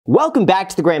Welcome back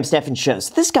to the Graham Stephan Show.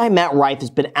 So this guy, Matt Rife,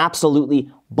 has been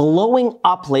absolutely blowing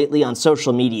up lately on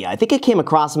social media. I think I came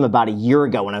across him about a year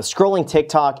ago when I was scrolling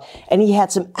TikTok, and he had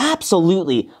some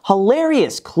absolutely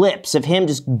hilarious clips of him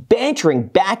just bantering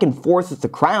back and forth with the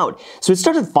crowd. So I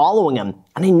started following him,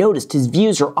 and I noticed his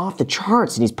views are off the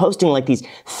charts, and he's posting like these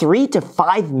 3 to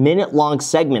 5 minute long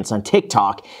segments on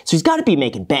TikTok. So he's got to be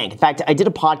making bank. In fact, I did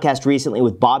a podcast recently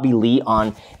with Bobby Lee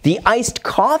on the Iced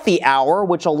Coffee Hour,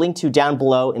 which I'll link to down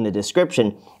below in the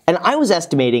description. And I was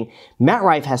estimating Matt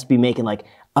Rife has to be making like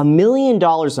 $1 million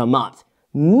a month,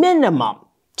 minimum,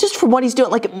 just from what he's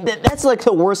doing. Like, that's like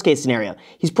the worst case scenario.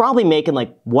 He's probably making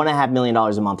like $1.5 million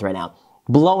a month right now,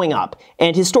 blowing up.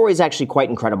 And his story is actually quite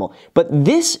incredible. But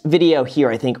this video here,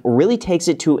 I think, really takes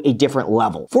it to a different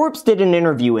level. Forbes did an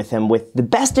interview with him with the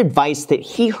best advice that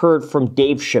he heard from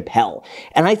Dave Chappelle.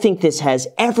 And I think this has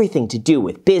everything to do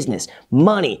with business,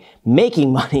 making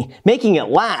it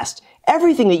last.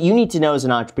 Everything that you need to know as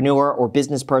an entrepreneur or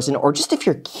business person, or just if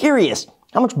you're curious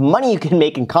how much money you can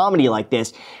make in comedy like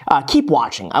this, keep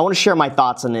watching. I want to share my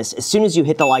thoughts on this as soon as you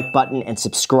hit the like button and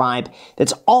subscribe.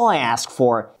 That's all I ask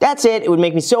for. That's it. It would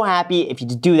make me so happy if you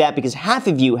could do that, because half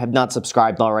of you have not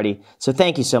subscribed already. So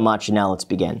thank you so much, and now let's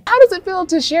begin. How does it feel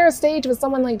to share a stage with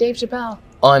someone like Dave Chappelle?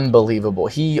 Unbelievable.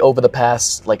 He, over the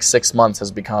past like 6 months,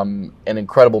 has become an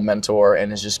incredible mentor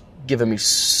and has just given me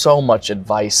so much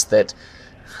advice that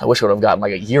I wish I would have gotten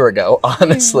like a year ago,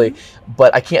 honestly.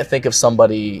 But I can't think of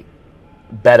somebody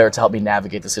better to help me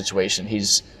navigate the situation.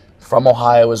 He's from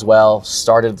Ohio as well,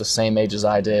 started at the same age as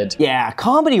I did. Yeah,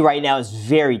 comedy right now is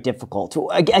very difficult.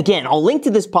 Again, I'll link to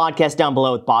this podcast down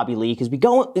below with Bobby Lee, because we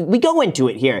go into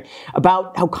it here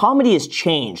about how comedy has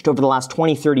changed over the last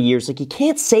 20, 30 years. Like, you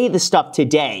can't say the stuff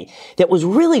today that was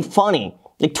really funny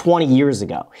like 20 years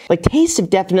ago. Like, tastes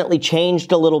have definitely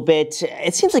changed a little bit.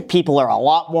 It seems like people are a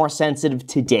lot more sensitive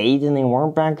today than they were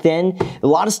back then. A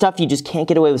lot of stuff you just can't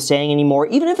get away with saying anymore,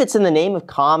 even if it's in the name of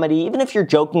comedy, even if you're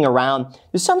joking around.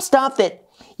 There's some stuff that,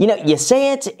 you know, you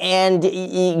say it and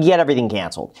you get everything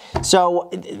canceled. So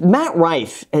Matt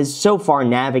Rife has so far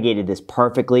navigated this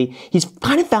perfectly. He's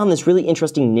kind of found this really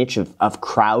interesting niche of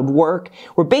crowd work,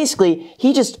 where basically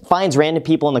he just finds random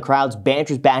people in the crowds,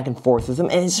 banters back and forth with them,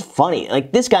 and it's funny.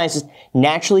 Like, this guy's just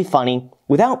naturally funny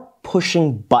without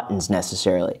pushing buttons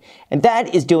necessarily. And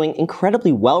that is doing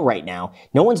incredibly well right now.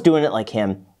 No one's doing it like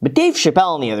him. But Dave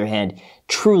Chappelle, on the other hand,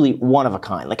 truly one of a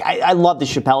kind. Like, I love the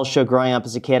Chappelle Show growing up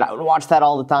as a kid. I would watch that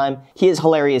all the time. He is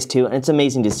hilarious too, and it's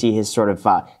amazing to see his sort of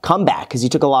comeback, because he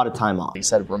took a lot of time off. He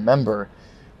said, remember,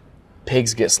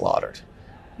 pigs get slaughtered.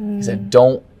 He said,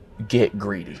 don't get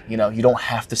greedy. You know, you don't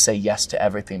have to say yes to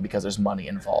everything because there's money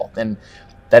involved. And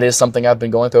that is something I've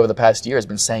been going through over the past year, has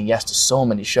been saying yes to so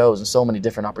many shows and so many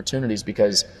different opportunities,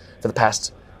 because for the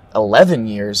past 11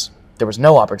 years, there was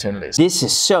no opportunities. This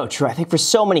is so true. I think for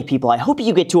so many people, I hope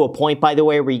you get to a point, by the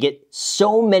way, where you get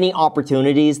so many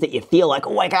opportunities that you feel like,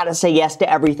 oh, I gotta say yes to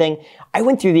everything. I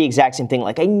went through the exact same thing.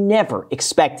 Like, I never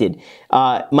expected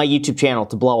my YouTube channel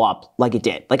to blow up like it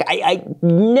did. Like, I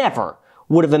never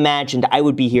would have imagined I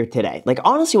would be here today. Like,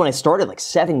 honestly, when I started like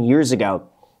 7 years ago,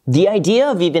 the idea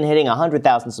of even hitting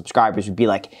 100,000 subscribers would be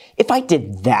like, if I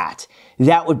did that,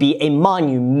 that would be a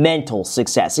monumental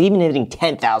success. Even hitting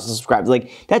 10,000 subscribers,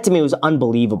 like, that to me was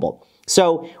unbelievable.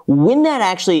 So when that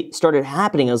actually started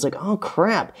happening, I was like, oh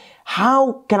crap,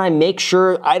 how can I make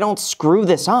sure I don't screw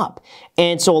this up?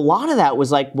 And so a lot of that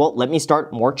was like, well, let me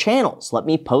start more channels. Let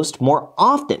me post more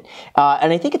often.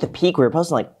 And I think at the peak, we were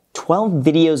posting like 12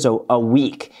 videos a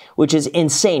week, which is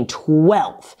insane,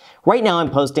 12. Right now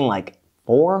I'm posting like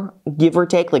 4, give or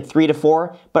take, like 3 to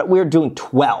 4, but we're doing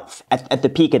 12 at the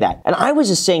peak of that. And I was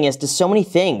just saying yes to so many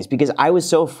things because I was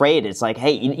so afraid. It's like,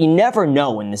 hey, you never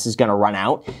know when this is gonna run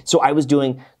out. So I was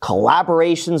doing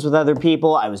collaborations with other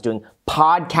people. I was doing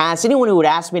podcasts. Anyone who would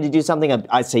ask me to do something,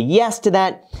 I'd say yes to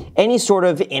that. Any sort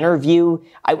of interview,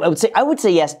 I would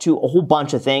say yes to a whole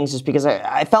bunch of things, just because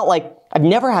I felt like I've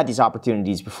never had these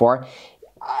opportunities before.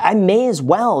 I may as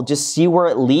well just see where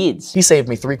it leads. He saved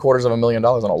me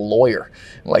 $750,000 on a lawyer.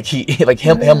 Like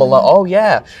him alone. Oh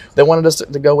yeah, they wanted us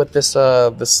to go with this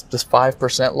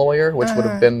 5% lawyer, which would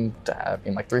have been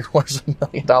like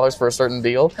 $750,000 for a certain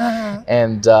deal.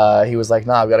 And he was like,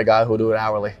 nah, I've got a guy who'll do it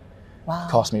hourly. Wow.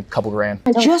 Cost me a couple grand.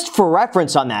 Just for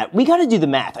reference on that, we got to do the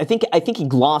math. I think he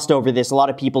glossed over this. A lot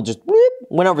of people just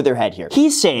went over their head here. He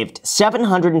saved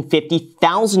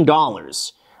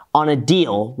 $750,000 on a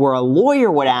deal where a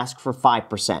lawyer would ask for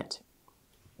 5%.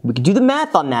 We could do the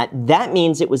math on that. That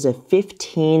means it was a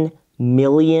 $15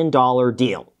 million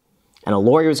deal. And a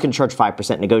lawyer was going to charge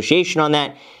 5% negotiation on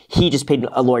that. He just paid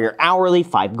a lawyer hourly,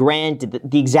 $5 grand, did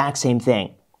the exact same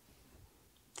thing.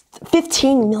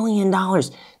 $15 million.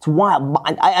 It's wild.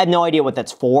 I have no idea what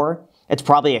that's for. It's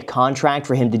probably a contract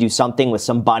for him to do something with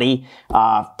somebody,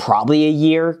 probably a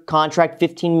year contract,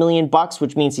 15 million bucks,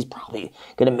 which means he's probably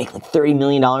going to make like $30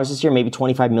 million this year, maybe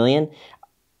 25 million.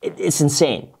 It's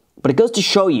insane. But it goes to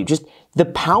show you just the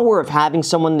power of having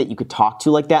someone that you could talk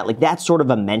to like that sort of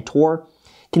a mentor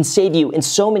can save you in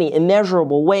so many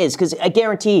immeasurable ways. Because I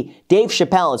guarantee Dave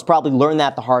Chappelle has probably learned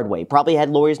that the hard way. Probably had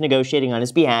lawyers negotiating on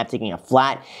his behalf, taking a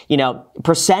flat,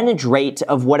 percentage rate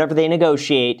of whatever they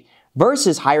negotiate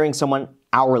versus hiring someone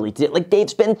hourly. Like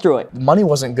Dave's been through it. Money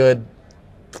wasn't good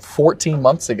 14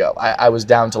 months ago. I was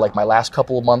down to like my last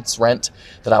couple of months rent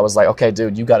that I was like, okay,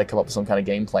 dude, you got to come up with some kind of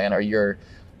game plan or you're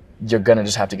going to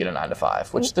just have to get a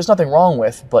 9-to-5, which there's nothing wrong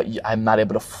with, but I'm not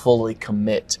able to fully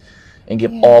commit and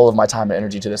give all of my time and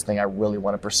energy to this thing I really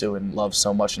want to pursue and love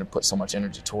so much and put so much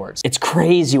energy towards. It's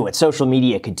crazy what social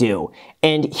media could do.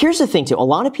 And here's the thing too, a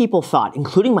lot of people thought,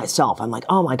 including myself, I'm like,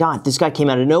 oh my God, this guy came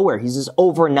out of nowhere. He's this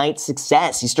overnight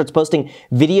success. He starts posting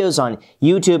videos on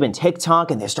YouTube and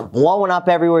TikTok and they start blowing up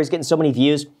everywhere. He's getting so many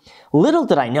views. Little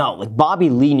did I know, like Bobby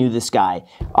Lee knew this guy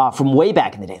from way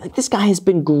back in the day. Like this guy has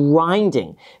been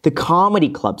grinding the comedy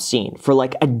club scene for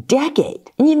like a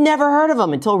decade. And you've never heard of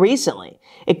him until recently.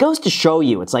 It goes to show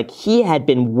you, it's like he had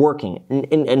been working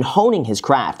and honing his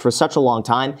craft for such a long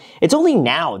time. It's only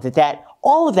now that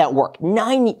all of that work,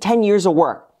 10 years of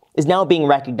work, is now being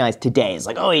recognized today. It's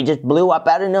like, oh, he just blew up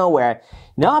out of nowhere.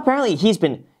 No, apparently he's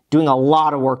been doing a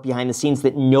lot of work behind the scenes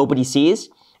that nobody sees.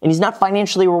 And he's not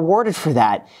financially rewarded for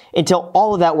that until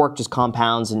all of that work just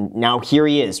compounds. And now here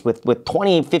he is with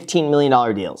 $20, $15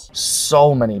 million deals.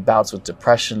 So many bouts with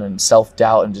depression and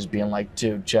self-doubt and just being like,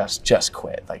 dude, just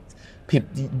quit. Like,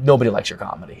 nobody likes your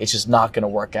comedy. It's just not going to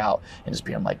work out. And just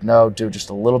being like, no, dude,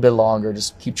 just a little bit longer.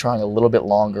 Just keep trying a little bit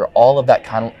longer. All of that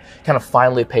kind of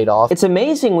finally paid off. It's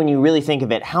amazing when you really think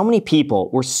of it, how many people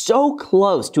were so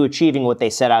close to achieving what they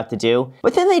set out to do,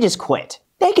 but then they just quit.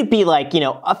 They could be like,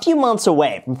 a few months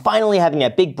away from finally having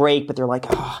that big break, but they're like,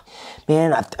 oh,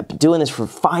 man, I've been doing this for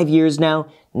 5 years now.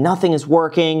 Nothing is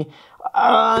working.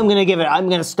 I'm going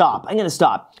to stop.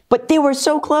 But they were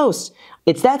so close.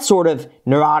 It's that sort of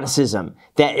neuroticism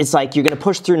that it's like you're going to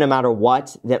push through no matter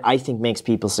what that I think makes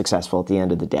people successful at the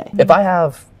end of the day. If I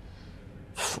have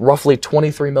roughly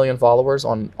 23 million followers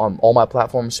on all my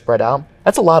platforms spread out,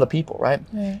 that's a lot of people, right?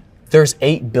 Yeah. There's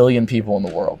 8 billion people in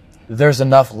the world. There's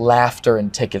enough laughter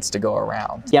and tickets to go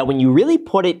around. Yeah, when you really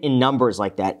put it in numbers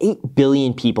like that, 8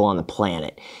 billion people on the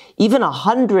planet, even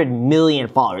 100 million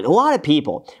followers, a lot of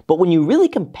people. But when you really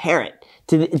compare it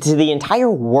to the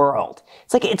entire world,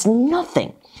 it's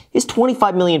nothing. His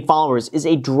 25 million followers is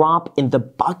a drop in the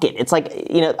bucket. It's like,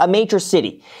 a major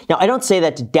city. Now, I don't say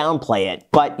that to downplay it,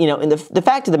 but, and the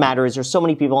fact of the matter is there's so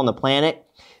many people on the planet.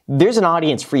 There's an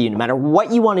audience for you, no matter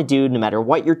what you want to do, no matter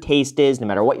what your taste is, no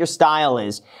matter what your style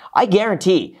is. I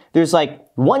guarantee there's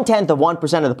like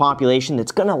 0.1% of the population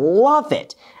that's going to love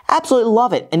it. Absolutely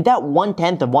love it. And that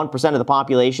 0.1% of the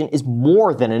population is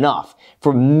more than enough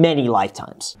for many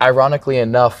lifetimes. Ironically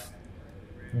enough,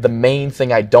 the main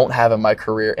thing I don't have in my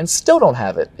career, and still don't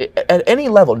have it, at any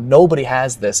level, nobody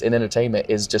has this in entertainment,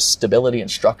 is just stability and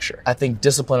structure. I think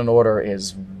discipline and order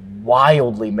is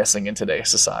wildly missing in today's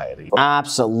society.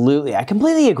 Absolutely. I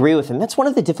completely agree with him. That's one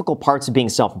of the difficult parts of being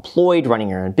self-employed, running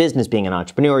your own business, being an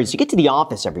entrepreneur, is you get to the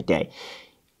office every day.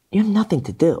 You have nothing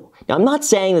to do. Now, I'm not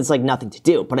saying it's like nothing to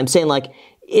do, but I'm saying like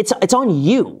it's on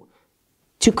you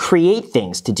to create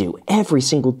things to do every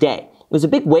single day. It was a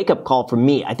big wake-up call for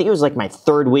me. I think it was like my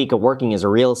 3rd week of working as a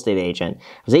real estate agent.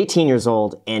 I was 18 years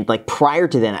old, and like prior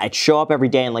to then, I'd show up every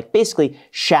day and like basically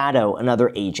shadow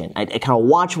another agent. I'd kind of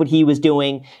watch what he was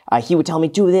doing. He would tell me,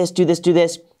 do this, do this, do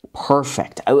this.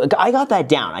 Perfect. I got that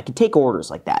down. I could take orders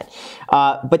like that.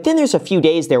 But then there's a few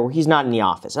days there where he's not in the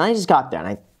office, and I just got there and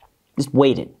I just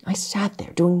waited. I sat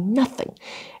there doing nothing.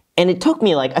 And it took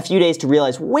me like a few days to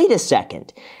realize, wait a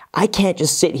second, I can't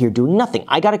just sit here doing nothing.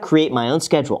 I gotta create my own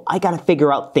schedule. I gotta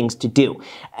figure out things to do.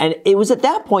 And it was at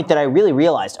that point that I really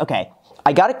realized, okay,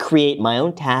 I gotta create my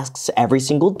own tasks every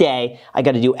single day. I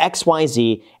gotta do X, Y,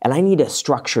 Z, and I need a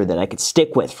structure that I could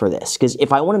stick with for this. Because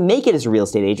if I wanna make it as a real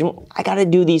estate agent, I gotta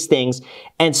do these things.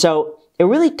 And so it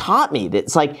really taught me that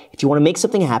it's like, if you want to make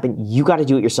something happen, you got to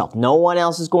do it yourself. No one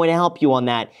else is going to help you on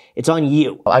that. It's on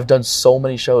you. I've done so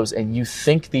many shows, and you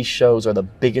think these shows are the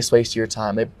biggest waste of your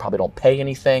time. They probably don't pay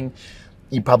anything.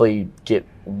 You probably get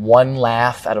one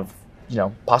laugh out of,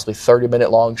 possibly 30-minute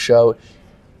long show.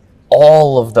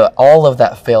 All of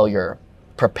that failure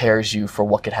prepares you for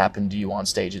what could happen to you on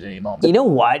stage at any moment. You know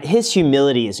what? His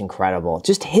humility is incredible.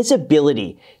 Just his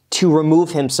ability to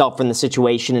remove himself from the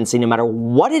situation and say, no matter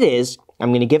what it is, I'm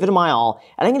going to give it my all,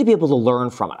 and I'm going to be able to learn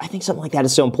from it. I think something like that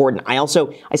is so important. I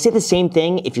say the same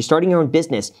thing if you're starting your own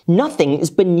business. Nothing is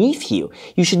beneath you.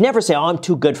 You should never say, oh, I'm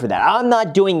too good for that. I'm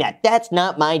not doing that. That's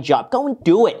not my job. Go and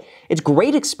do it. It's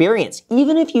great experience.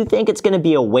 Even if you think it's going to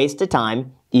be a waste of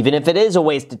time, even if it is a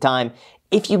waste of time,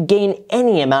 if you gain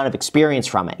any amount of experience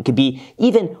from it, it could be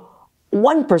even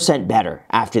 1% better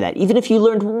after that. Even if you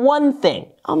learned one thing,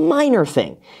 a minor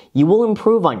thing, you will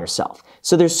improve on yourself.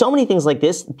 So there's so many things like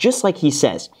this, just like he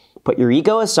says, put your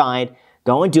ego aside,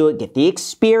 go and do it, get the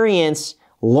experience.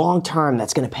 Long term,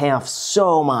 that's going to pay off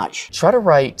so much. Try to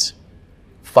write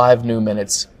 5 new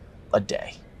minutes a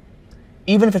day.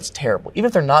 Even if it's terrible, even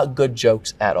if they're not good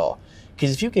jokes at all.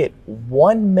 Because if you get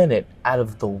 1 minute out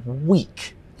of the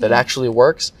week that actually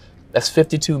works, that's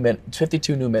 52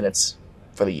 new minutes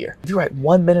for the year. If you write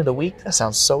 1 minute a week, that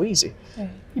sounds so easy.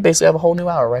 You basically have a whole new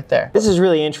hour right there. This is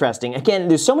really interesting. Again,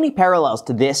 there's so many parallels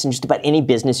to this and just about any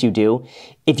business you do.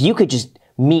 If you could just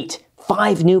meet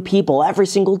 5 new people every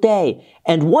single day,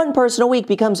 and 1 person a week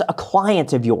becomes a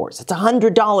client of yours. It's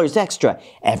 $100 extra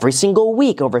every single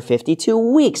week over 52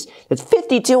 weeks. That's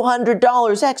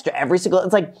 $5,200 extra every single,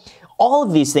 it's like all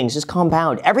of these things just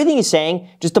compound. Everything he's saying,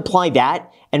 just apply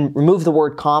that and remove the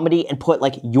word comedy and put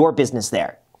like your business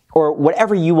there. Or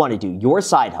whatever you want to do, your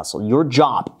side hustle, your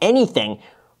job, anything,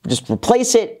 just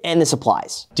replace it and this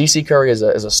applies. DC Curry is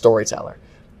a storyteller.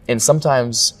 And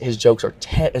sometimes his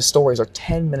stories are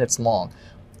 10 minutes long,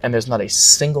 and there's not a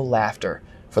single laughter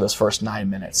for those first 9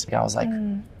 minutes. I was like,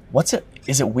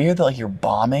 is it weird that like you're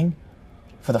bombing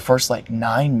for the first like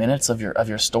 9 minutes of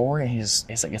your story? And he's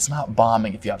like, it's not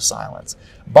bombing if you have silence.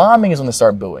 Bombing is when they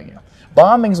start booing you.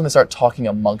 Bombing is when they start talking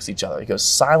amongst each other, because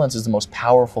silence is the most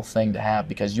powerful thing to have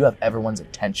because you have everyone's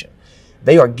attention.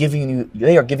 They are giving you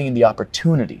the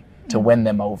opportunity to win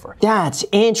them over. That's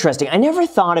interesting. I never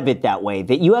thought of it that way,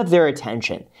 that you have their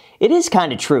attention. It is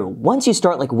kind of true. Once you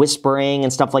start like whispering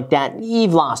and stuff like that,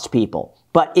 you've lost people.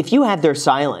 But if you have their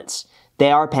silence, they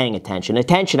are paying attention.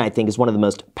 Attention, I think, is one of the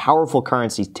most powerful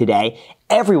currencies today.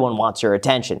 Everyone wants your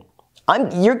attention.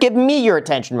 You're giving me your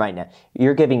attention right now.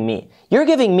 You're giving me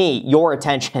your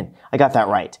attention. I got that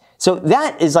right. So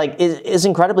that is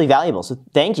incredibly valuable. So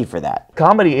thank you for that.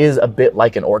 Comedy is a bit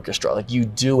like an orchestra. Like you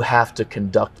do have to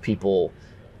conduct people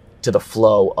to the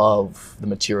flow of the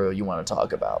material you want to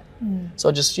talk about.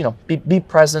 So just, be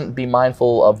present, be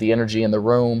mindful of the energy in the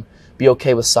room, be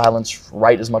okay with silence,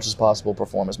 write as much as possible,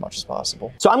 perform as much as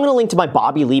possible. So I'm going to link to my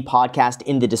Bobby Lee podcast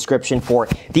in the description for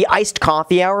the Iced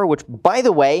Coffee Hour, which, by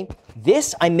the way,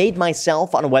 this I made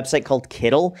myself on a website called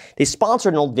Kiddle. They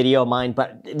sponsored an old video of mine,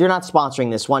 but they're not sponsoring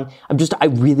this one. I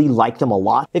really like them a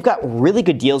lot. They've got really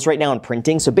good deals right now in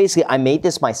printing. So basically, I made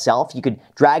this myself. You could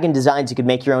drag in designs, you could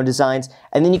make your own designs,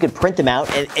 and then you could print them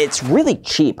out. And it's really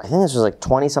cheap. I think this was like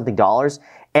 $20-something.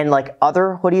 And like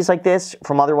other hoodies like this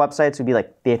from other websites would be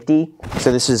like $50.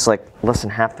 So this is like less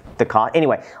than half the cost.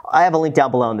 Anyway, I have a link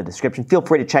down below in the description. Feel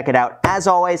free to check it out. As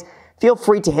always, feel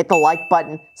free to hit the like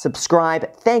button,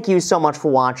 subscribe. Thank you so much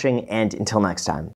for watching, and until next time.